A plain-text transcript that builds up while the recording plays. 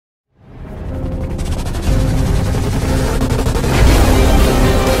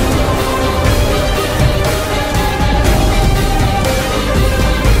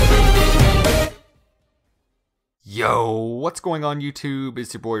What's going on YouTube?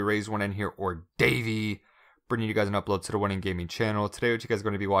 It's your boy Raise1N here, or Davey, bringing you guys an upload to the 1N Gaming channel. Today what you guys are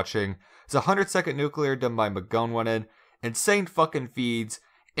going to be watching is a 100-second nuclear done by Magone1N. Insane fucking feeds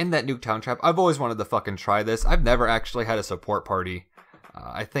in that Nuketown trap. I've always wanted to fucking try this. I've never actually had a support party.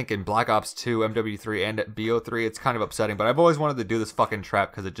 I think in Black Ops 2, MW3, and at BO3 it's kind of upsetting, but I've always wanted to do this fucking trap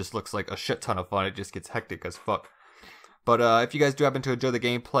because it just looks like a shit ton of fun. It just gets hectic as fuck. But if you guys do happen to enjoy the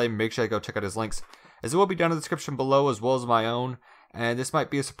gameplay, make sure to go check out his links, as it will be down in the description below, as well as my own. And this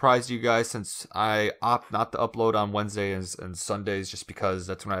might be a surprise to you guys since I opt not to upload on Wednesdays and Sundays, just because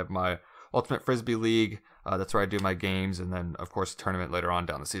that's when I have my Ultimate Frisbee League. That's where I do my games, and then of course a tournament later on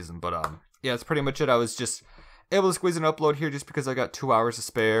down the season. But yeah, that's pretty much it. I was just able to squeeze an upload here just because I got 2 hours to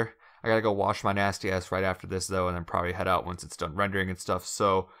spare. I gotta go wash my nasty ass right after this though, and then probably head out once it's done rendering and stuff.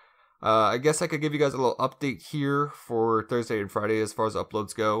 So I guess I could give you guys a little update here for Thursday and Friday as far as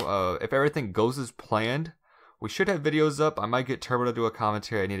uploads go. If everything goes as planned, we should have videos up. I might get Turbo to do a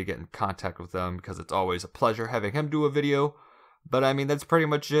commentary. I need to get in contact with them because it's always a pleasure having him do a video. But I mean, that's pretty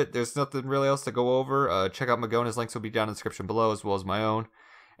much it. There's nothing really else to go over. Check out Magone's links will be down in the description below, as well as my own.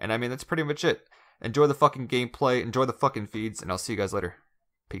 And I mean, that's pretty much it. Enjoy the fucking gameplay, enjoy the fucking feeds, and I'll see you guys later.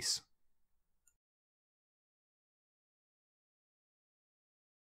 Peace.